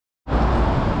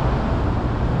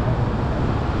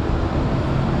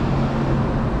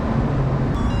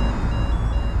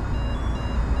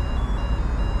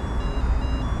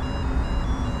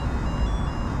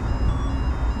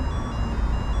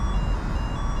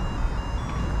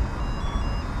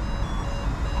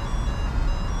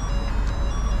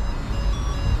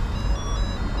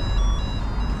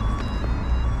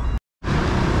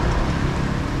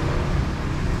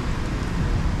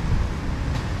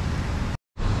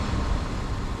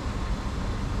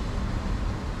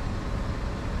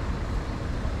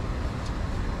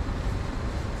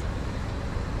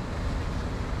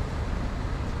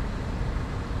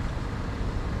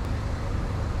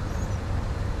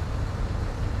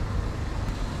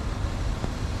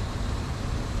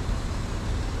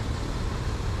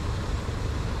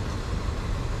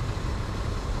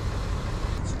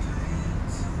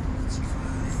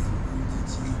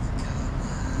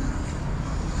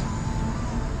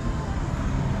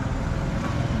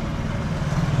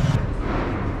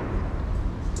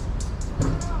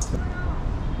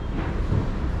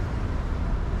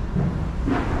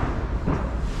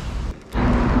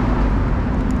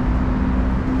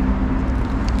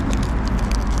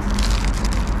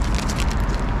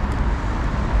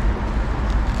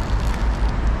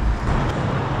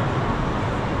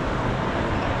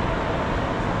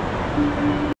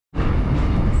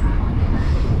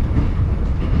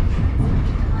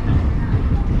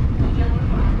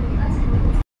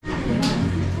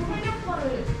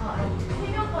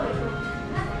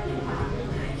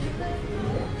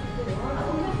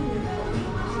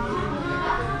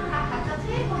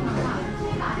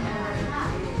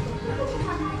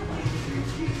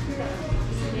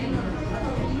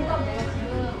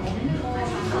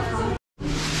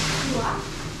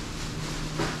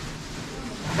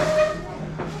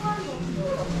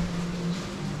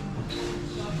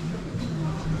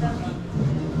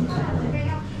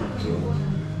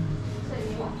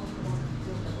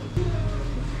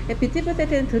뷰티풀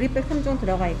세트는 드립백 3종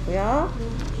들어가 있고요.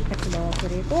 같이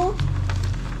넣어드리고,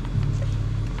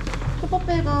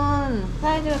 슈퍼백은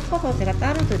사이즈가 커서 제가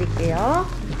따로 드릴게요.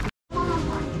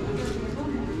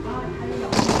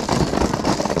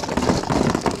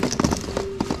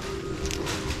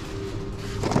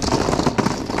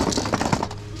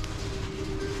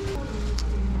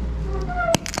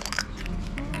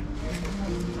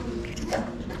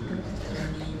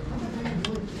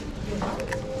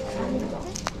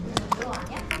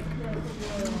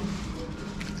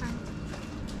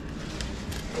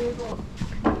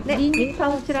 네, 미니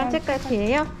파우치랑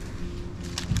책갈피예요.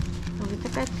 여기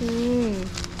책갈피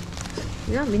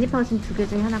이런 미니 파우치는 2개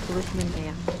중에 하나 고르시면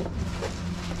돼요.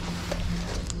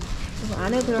 그리고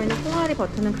안에 들어있는 꽁알이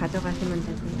버튼은 가져가시면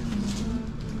되세요.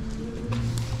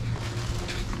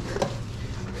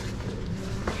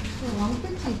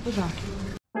 왕패치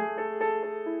이쁘다.